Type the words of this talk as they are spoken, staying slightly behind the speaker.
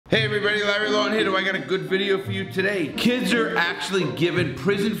Hey everybody, Larry Lawton here. I got a good video for you today. Kids are actually given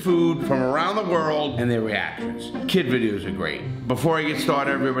prison food from around the world and their reactions. Kid videos are great. Before I get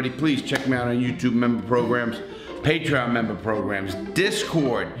started, everybody, please check me out on YouTube member programs, Patreon member programs,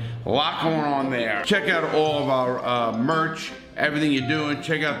 Discord, a lot going on there. Check out all of our merch, everything you're doing.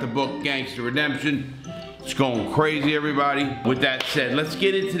 Check out the book, Gangster Redemption. It's going crazy, everybody. With that said, let's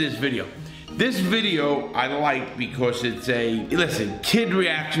get into this video. This video I like because it's listen, kid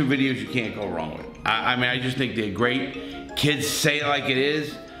reaction videos you can't go wrong with. I mean, I just think they're great. Kids say it like it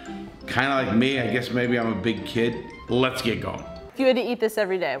is. Kind of like me, I guess maybe I'm a big kid. Let's get going. If you had to eat this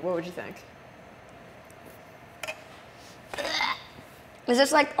every day, what would you think? Is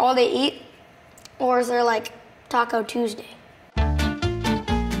this like all they eat? Or is there like Taco Tuesday?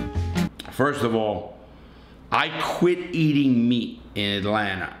 First of all, I quit eating meat in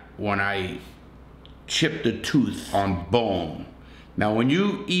Atlanta when I chipped a tooth on bone. Now when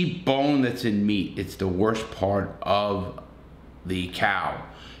you eat bone that's in meat, it's the worst part of the cow.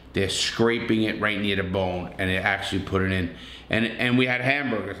 They're scraping it right near the bone and they actually put it in. And we had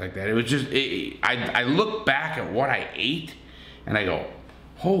hamburgers like that. It was just, I look back at what I ate and I go,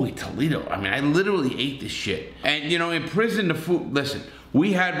 holy Toledo. I mean, I literally ate this shit. And you know, in prison, the food, listen,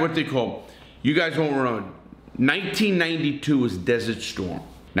 we had what they call, you guys won't remember, 1992 was Desert Storm.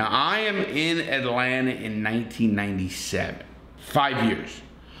 Now, I am in Atlanta in 1997, 5 years.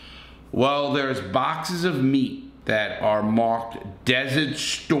 Well, there's boxes of meat that are marked Desert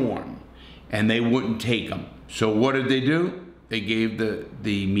Storm, and they wouldn't take them. So what did they do? They gave the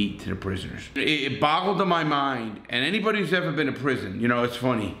meat to the prisoners. It boggled to my mind, and anybody who's ever been to prison, you know, it's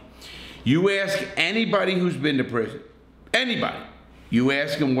funny. You ask anybody who's been to prison, anybody, you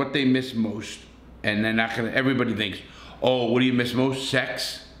ask them what they miss most, and they're not gonna, everybody thinks, oh, what do you miss most?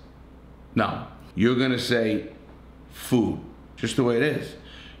 Sex? No. You're gonna say food, just the way it is.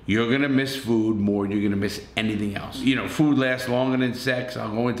 You're gonna miss food more than you're gonna miss anything else. You know, food lasts longer than sex.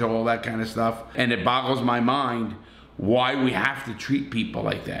 I'll go into all that kind of stuff. And it boggles my mind why we have to treat people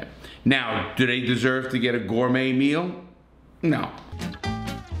like that. Now, do they deserve to get a gourmet meal? No.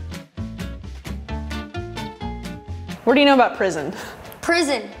 What do you know about prison?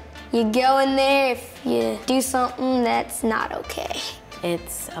 Prison. You go in there if you do something that's not okay.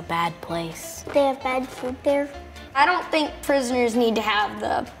 It's a bad place. They have bad food there. I don't think prisoners need to have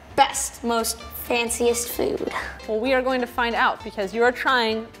the best, most fanciest food. Well, we are going to find out because you are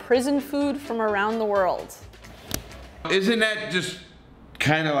trying prison food from around the world. Isn't that just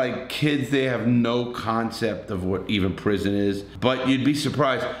kind of like kids? They have no concept of what even prison is, but you'd be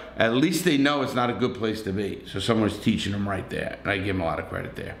surprised. At least they know it's not a good place to be. So someone's teaching them right there, and I give them a lot of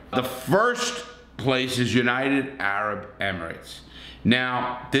credit there. The first place is United Arab Emirates.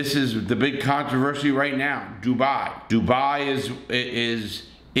 Now, this is the big controversy right now, Dubai. Dubai is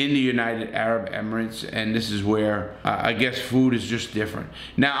in the United Arab Emirates, and this is where I guess food is just different.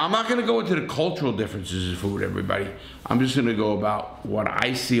 Now, I'm not gonna go into the cultural differences of food, everybody. I'm just gonna go about what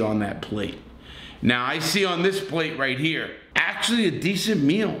I see on that plate. Now, I see on this plate right here, actually a decent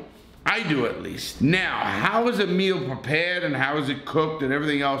meal. I do, at least. Now, how is a meal prepared and how is it cooked and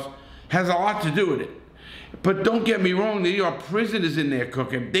everything else has a lot to do with it. But don't get me wrong, there are prisoners in there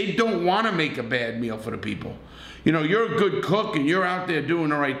cooking. They don't want to make a bad meal for the people. You know, you're a good cook and you're out there doing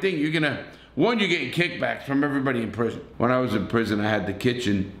the right thing. You're getting kickbacks from everybody in prison. When I was in prison, I had the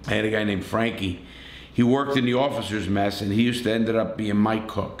kitchen. I had a guy named Frankie. He worked in the officer's mess and he used to end up being my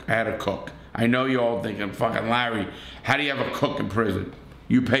cook. I had a cook. I know you all thinking, fucking Larry, how do you have a cook in prison?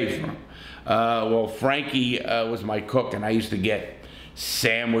 You pay for him. Well, Frankie was my cook and I used to get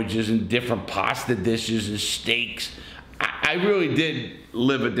sandwiches and different pasta dishes and steaks. I really did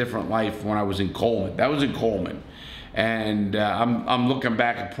live a different life when I was in Coleman. That was in Coleman. And I'm looking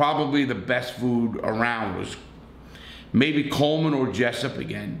back at probably the best food around was maybe Coleman or Jessup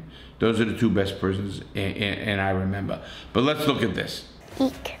again. Those are the two best prisons and I remember. But let's look at this.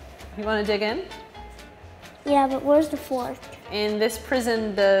 Eek. You want to dig in? Yeah, but where's the fork? In this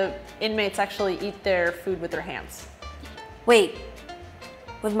prison, the inmates actually eat their food with their hands. Wait,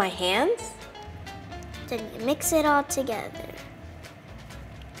 with my hands? Then you mix it all together.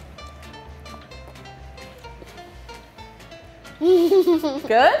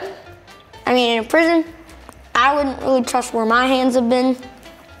 Good? I mean, in prison, I wouldn't really trust where my hands have been.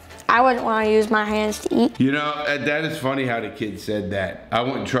 I wouldn't want to use my hands to eat. You know, that is funny how the kid said that. I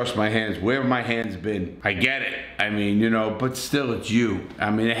wouldn't trust my hands. Where have my hands been? I get it. I mean, you know, but still it's you.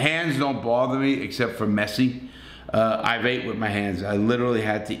 I mean, the hands don't bother me except for messy. I've ate with my hands. I literally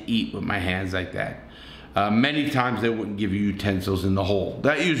had to eat with my hands like that. Many times they wouldn't give you utensils in the hole.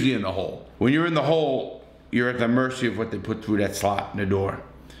 That usually in the hole. When you're in the hole, you're at the mercy of what they put through that slot in the door.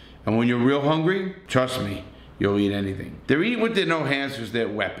 And when you're real hungry, trust me, you'll eat anything. They're eating with their no hands because they're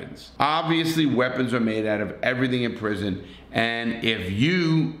weapons. Obviously, weapons are made out of everything in prison. And if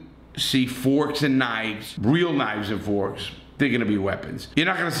you see forks and knives, real knives and forks, they're gonna be weapons. You're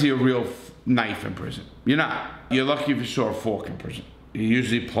not gonna see a real knife in prison. You're not. You're lucky if you saw a fork in prison. They're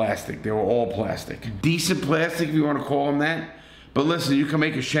usually plastic. They were all plastic. Decent plastic, if you want to call them that. But listen, you can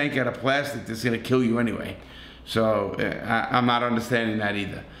make a shank out of plastic that's gonna kill you anyway. So I'm not understanding that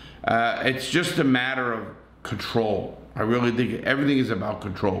either. It's just a matter of control. I really think everything is about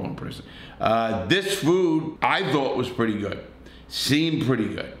control in prison. This food I thought was pretty good. Seemed pretty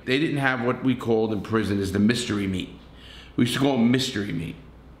good. They didn't have what we called in prison is the mystery meat. We used to call it mystery meat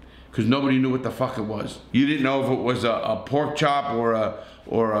because nobody knew what the fuck it was. You didn't know if it was a pork chop or a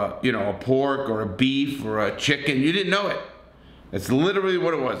pork or a beef or a chicken. You didn't know it. That's literally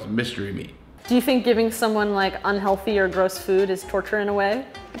what it was, mystery meat. Do you think giving someone like unhealthy or gross food is torture in a way?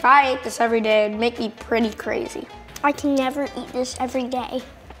 If I ate this every day, it'd make me pretty crazy. I can never eat this every day.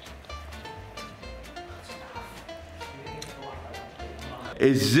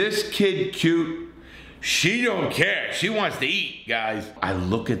 Is this kid cute? She don't care. She wants to eat, guys. I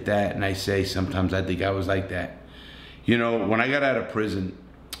look at that and I say, sometimes I think I was like that. You know, when I got out of prison,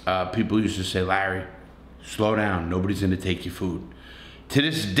 people used to say, Larry, slow down. Nobody's gonna take your food. To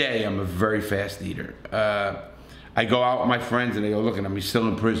this day, I'm a very fast eater. I go out with my friends and they go, look at him, he's still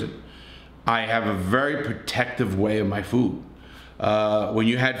in prison. I have a very protective way of my food. When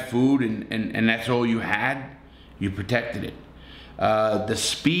you had food and that's all you had, you protected it. The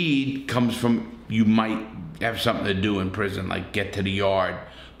speed comes from you might have something to do in prison, like get to the yard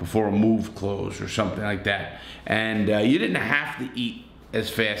before a move closed or something like that. And you didn't have to eat as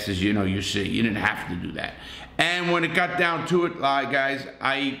fast as you see. You didn't have to do that. And when it got down to it, guys,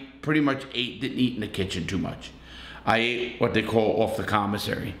 I pretty much didn't eat in the kitchen too much. I ate what they call off the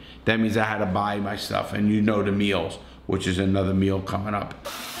commissary. That means I had to buy my stuff, and the meals, which is another meal coming up.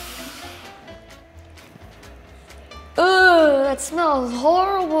 Ugh, that smells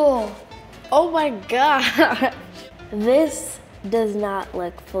horrible. Oh my God. This does not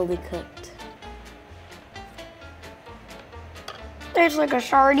look fully cooked. Tastes like a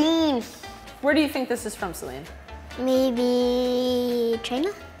sardine. Where do you think this is from, Celine? Maybe China?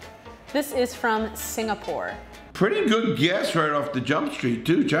 This is from Singapore. Pretty good guess right off the jump street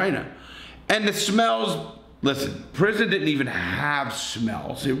too, China. And the smells, listen, prison didn't even have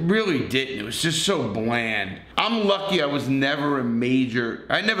smells. It really didn't. It was just so bland. I'm lucky I was never I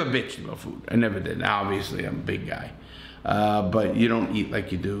never bitched about food. I never did. Now, obviously, I'm a big guy. But you don't eat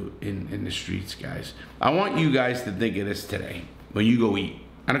like you do in the streets, guys. I want you guys to think of this today when you go eat.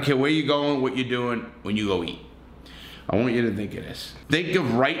 I don't care where you're going, what you're doing, when you go eat. I want you to think of this. Think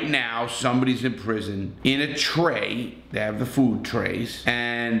of right now, somebody's in prison in a tray. They have the food trays,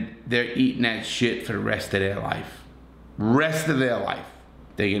 and they're eating that shit for the rest of their life. Rest of their life.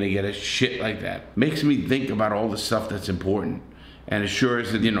 They're gonna get a shit like that. Makes me think about all the stuff that's important. And it sure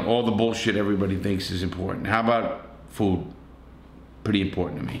is that, all the bullshit everybody thinks is important. How about food? Pretty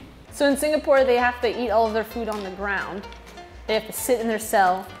important to me. So in Singapore, they have to eat all of their food on the ground. They have to sit in their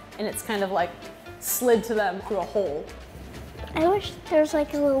cell, and it's kind of like slid to them through a hole. I wish there's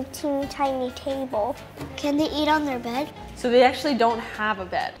like a little teeny tiny table. Can they eat on their bed? So they actually don't have a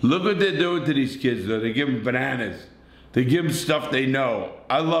bed. Look what they're doing to these kids, though. They give them bananas. They give them stuff they know.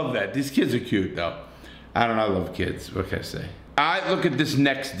 I love that. These kids are cute, though. I love kids. What can I say? All right, look at this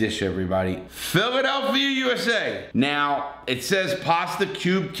next dish, everybody. Philadelphia, USA. Now, it says pasta,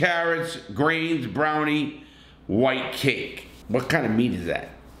 cubed carrots, grains, brownie, white cake. What kind of meat is that?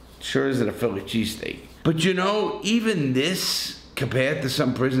 Sure isn't a Philly cheesesteak. But even this, compared to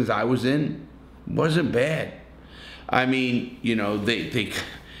some prisons I was in, wasn't bad. I mean,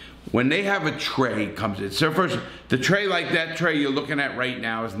 when they have a tray comes in. So first, the tray like that tray you're looking at right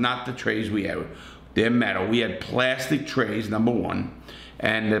now is not the trays we have. They're metal. We had plastic trays, number one.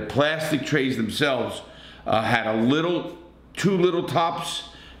 And the plastic trays themselves had two little tops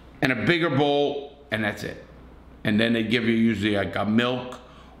and a bigger bowl, and that's it. And then they give you usually like a milk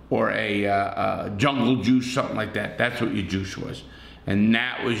or a jungle juice, something like that. That's what your juice was. And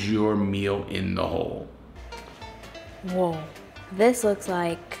that was your meal in the hole. Whoa. This looks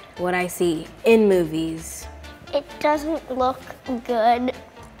like what I see in movies. It doesn't look good.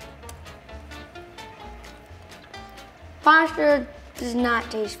 Pasta does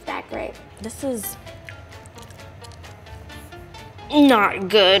not taste that great. This is not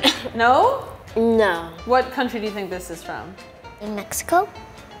good. No? No. What country do you think this is from? In Mexico?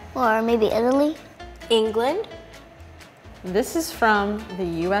 Or maybe Italy? England? This is from the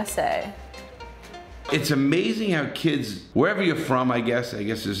USA. It's amazing how kids, wherever you're from, I guess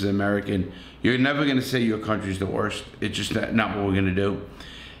this is American, you're never gonna say your country's the worst. It's just not what we're gonna do.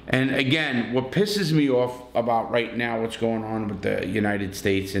 And again, what pisses me off about right now, what's going on with the United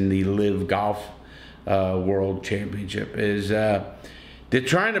States and the Live Golf World Championship is they're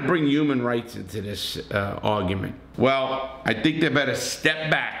trying to bring human rights into this argument. Well, I think they better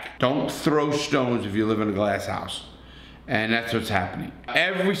step back. Don't throw stones if you live in a glass house. And that's what's happening.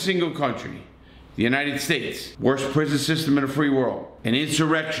 Every single country, the United States, worst prison system in the free world, an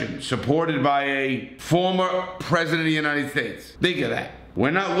insurrection supported by a former president of the United States. Think of that.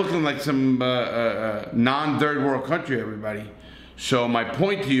 We're not looking like some non-third world country, everybody. So my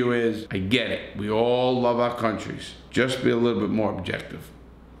point to you is, I get it. We all love our countries. Just be a little bit more objective.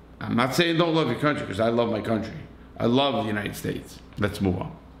 I'm not saying don't love your country, because I love my country. I love the United States. Let's move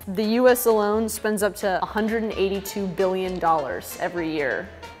on. The US alone spends up to $182 billion every year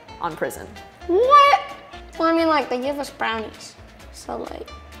on prison. What? Well, I mean, like, they give us brownies. So, like...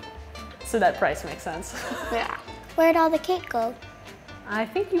 So that price makes sense. Yeah. Where'd all the cake go? I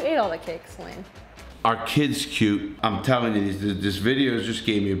think you ate all the cake, Celine. Our kid's cute. I'm telling you, this video just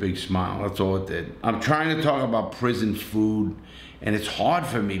gave me a big smile. That's all it did. I'm trying to talk about prison food, and it's hard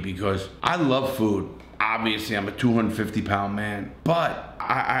for me because I love food. Obviously, I'm a 250-pound man, but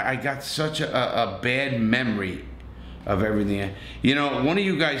I got such a bad memory of everything. You know, one of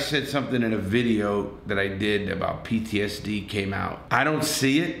you guys said something in a video that I did about PTSD came out. I don't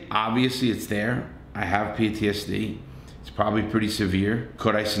see it. Obviously, it's there. I have PTSD. It's probably pretty severe.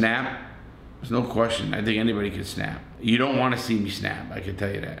 Could I snap? There's no question. I think anybody could snap. You don't want to see me snap, I can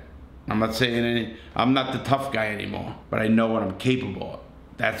tell you that. I'm not saying I'm not the tough guy anymore, but I know what I'm capable of.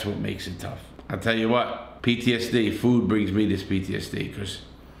 That's what makes it tough. I'll tell you what, PTSD, food brings me this PTSD because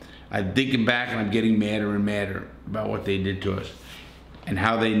I'm thinking back and I'm getting madder and madder about what they did to us and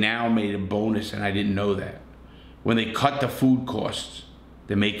how they now made a bonus, and I didn't know that. When they cut the food costs,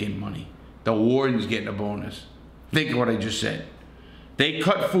 they're making money. The warden's getting a bonus. Think of what I just said. They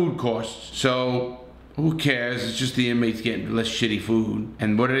cut food costs, so who cares? It's just the inmates getting less shitty food.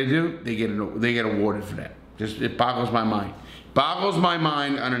 And what do? They get awarded for that. Just, it boggles my mind. Boggles my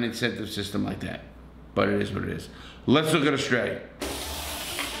mind on an incentive system like that. But it is what it is. Let's look at Australia.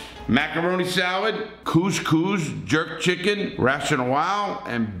 Macaroni salad, couscous, jerk chicken, ration wow,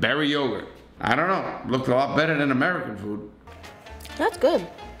 and berry yogurt. I don't know. Looked a lot better than American food. That's good.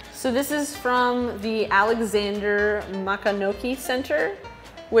 So this is from the Alexander Makanoki Center,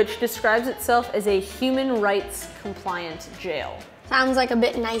 which describes itself as a human rights compliant jail. Sounds like a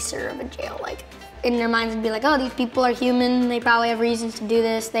bit nicer of a jail. Like, in their minds it'd be like, oh, these people are human, they probably have reasons to do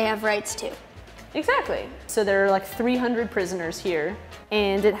this, they have rights too. Exactly. So there are like 300 prisoners here,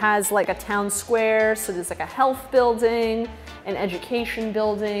 and it has like a town square, so there's like a health building, an education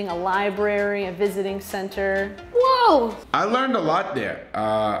building, a library, a visiting center. Whoa! I learned a lot there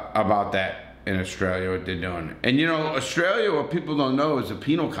about that in Australia, what they're doing. And you know, Australia, what people don't know, is a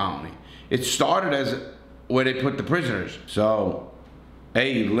penal colony. It started as where they put the prisoners. So,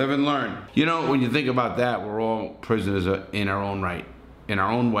 hey, live and learn. You know, when you think about that, we're all prisoners in our own right. In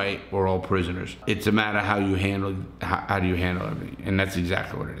our own way, we're all prisoners. It's a matter how you handle, how do you handle everything, and that's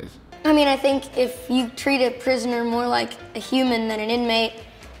exactly what it is. I mean, I think if you treat a prisoner more like a human than an inmate,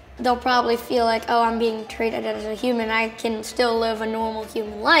 they'll probably feel like, oh, I'm being treated as a human, I can still live a normal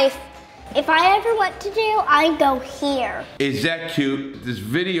human life. If I ever went to jail, I'd go here. Is that cute? This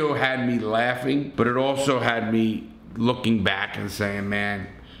video had me laughing, but it also had me looking back and saying, man,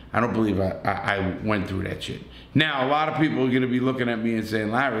 I don't believe I went through that shit. Now, a lot of people are gonna be looking at me and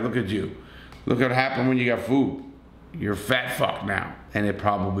saying, Larry, look at you. Look what happened when you got food. You're a fat fuck now. And they're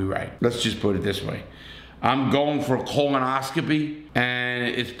probably right. Let's just put it this way. I'm going for a colonoscopy, and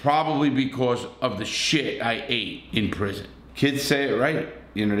it's probably because of the shit I ate in prison. Kids say it right.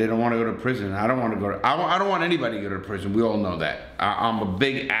 You know, they don't want to go to prison. I don't want to go to, I don't want anybody to go to prison. We all know that. I'm a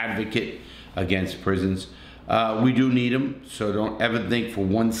big advocate against prisons. We do need them, so don't ever think for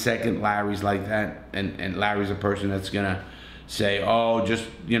 1 second Larry's like that, and Larry's a person that's gonna say, oh, just,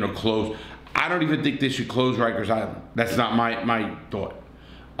 you know, close. I don't even think they should close Rikers Island. That's not my thought.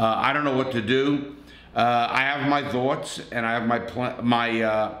 I don't know what to do. I have my thoughts, and I have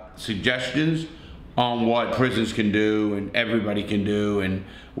my suggestions on what prisons can do and everybody can do, and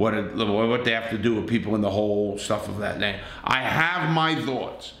what they have to do with people in the hole, stuff of that name. I have my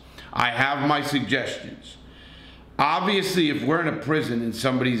thoughts. I have my suggestions. Obviously, if we're in a prison and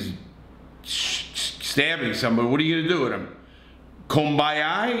somebody's stabbing somebody, what are you gonna do with them?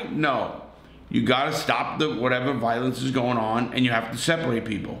 Kumbaya? No. You gotta stop whatever violence is going on, and you have to separate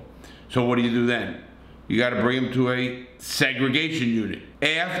people. So what do you do then? You gotta bring them to a segregation unit.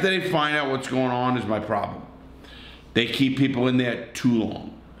 After they find out what's going on is my problem. They keep people in there too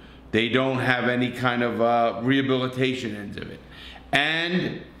long. They don't have any kind of rehabilitation ends of it.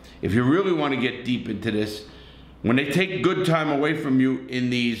 And if you really want to get deep into this, when they take good time away from you in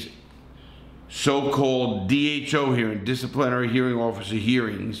these so-called DHO hearings, disciplinary hearing officer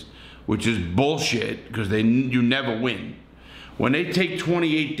hearings, which is bullshit because you never win. When they take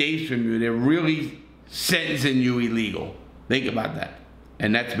 28 days from you, they're really sentencing you illegal. Think about that.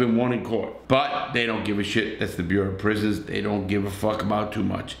 And that's been won in court. But they don't give a shit. That's the Bureau of Prisons. They don't give a fuck about too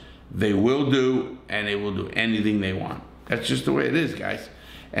much. They will do, and they will do anything they want. That's just the way it is, guys.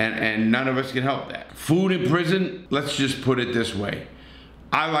 And none of us can help that. Food in prison, let's just put it this way.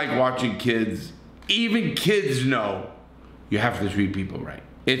 I like watching kids. Even kids know you have to treat people right.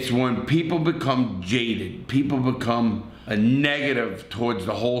 It's when people become jaded, people become a negative towards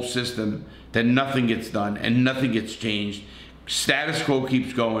the whole system, that nothing gets done and nothing gets changed. Status quo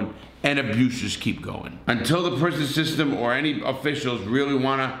keeps going and abuses keep going. Until the prison system or any officials really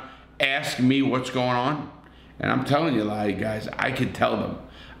want to ask me what's going on, and I'm telling you, like, guys, I can tell them.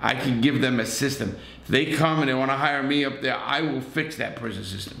 I can give them a system. If they come and they want to hire me up there, I will fix that prison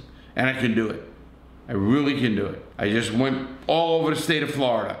system. And I can do it. I really can do it. I just went all over the state of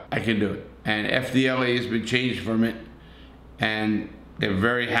Florida. I can do it. And FDLA has been changed from it. And they're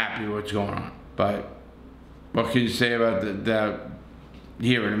very happy with what's going on. But what can you say about the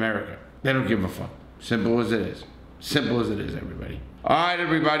here in America? They don't give a fuck. Simple as it is. Simple as it is, everybody. All right,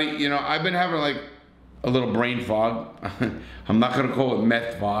 everybody. You know, I've been having like a little brain fog. I'm not gonna call it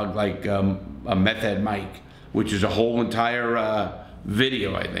meth fog, like a meth head Mike, which is a whole entire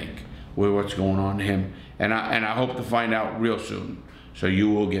video, I think, with what's going on to him. And I hope to find out real soon. So you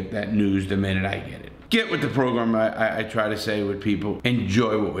will get that news the minute I get it. Get with the program. I try to say with people,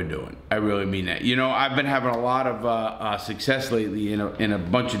 enjoy what we're doing. I really mean that. You know, I've been having a lot of success lately in a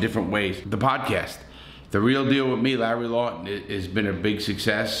bunch of different ways. The podcast, The Real Deal with me, Larry Lawton, has been a big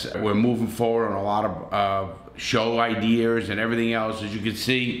success. We're moving forward on a lot of show ideas and everything else. As you can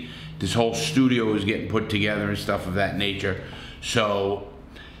see, this whole studio is getting put together and stuff of that nature. So,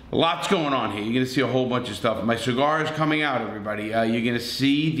 lots going on here. You're going to see a whole bunch of stuff. My cigar is coming out, everybody. You're going to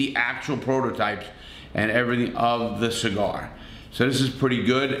see the actual prototypes and everything of the cigar. So this is pretty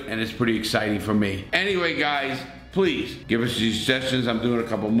good, and it's pretty exciting for me. Anyway, guys, please give us suggestions. I'm doing a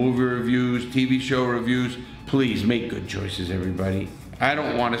couple movie reviews, TV show reviews. Please make good choices, everybody. I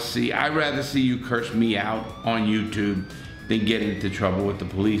don't want to see, I'd rather see you curse me out on YouTube than get into trouble with the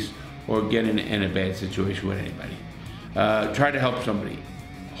police or get in a bad situation with anybody. Try to help somebody.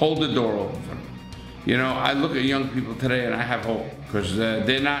 Hold the door open for them. You know, I look at young people today and I have hope, because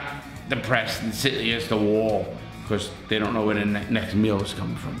they're not depressed and sitting against the wall because they don't know where the next meal is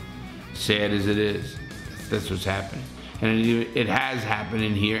coming from. Sad as it is, that's what's happening. And it has happened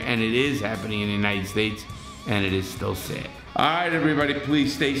in here, and it is happening in the United States, and it is still sad. All right, everybody,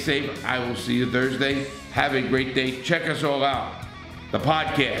 please stay safe. I will see you Thursday. Have a great day. Check us all out. The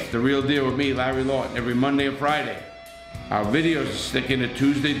podcast, The Real Deal with me, Larry Lawton, every Monday and Friday. Our videos are sticking to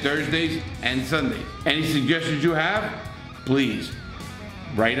Tuesday, Thursdays, and Sundays. Any suggestions you have, please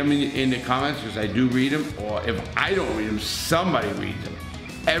write them in the comments, because I do read them, or if I don't read them, somebody reads them.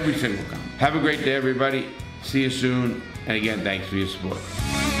 Every single comment. Have a great day, everybody. See you soon. And again, thanks for your support.